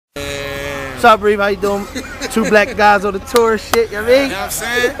What's up, Reef? How you doing? 2 black guys on the tour shit, you know what I mean? You know what I'm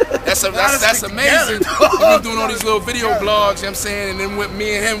saying? That's amazing. We've been doing all these little video blogs, you know what I'm saying? And then with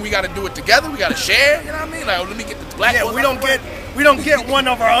me and him, we got to do it together. We got to share, you know what I mean? Like, oh, let me get the black ones. We don't get one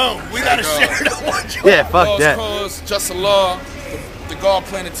of our own. We got to share the one. Yeah, fuck that. Cauze, Just a Law, the Guard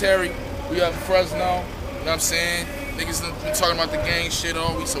Planetary. We have Fresno, you know what I'm saying? Niggas been talking about the gang shit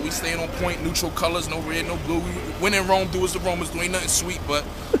all week, so we staying on point, neutral colors, no red, no blue. When in Rome, do as the Romans do. Ain't nothing sweet, but,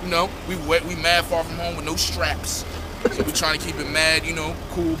 you know, we mad far from home with no straps. So we trying to keep it mad, you know,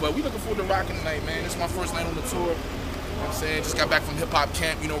 cool. But we looking forward to rocking tonight, man. This is my first night on the tour. You know what I'm saying? Just got back from hip-hop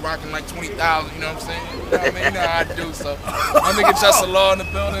camp, you know, rocking like 20,000, you know what I'm saying? You know what I mean? You know how I do, so. My nigga Just a Law in the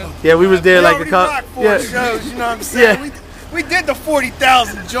building. Yeah, we was there like a couple. Yeah, shows, you know what I'm saying? Yeah. We did the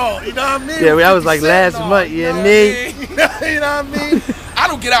 40,000 joint, you know what I mean? Yeah, that was like last month, you know me. You know what I mean? I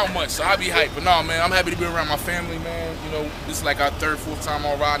don't get out much, so I be hyped. But no, man, I'm happy to be around my family, man. You know, this is like our 3rd, 4th time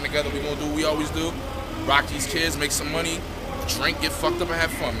all riding together. We gonna do what we always do. Rock these kids, make some money, drink, get fucked up, and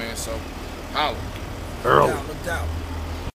have fun, man. So, holla. Earl. No doubt.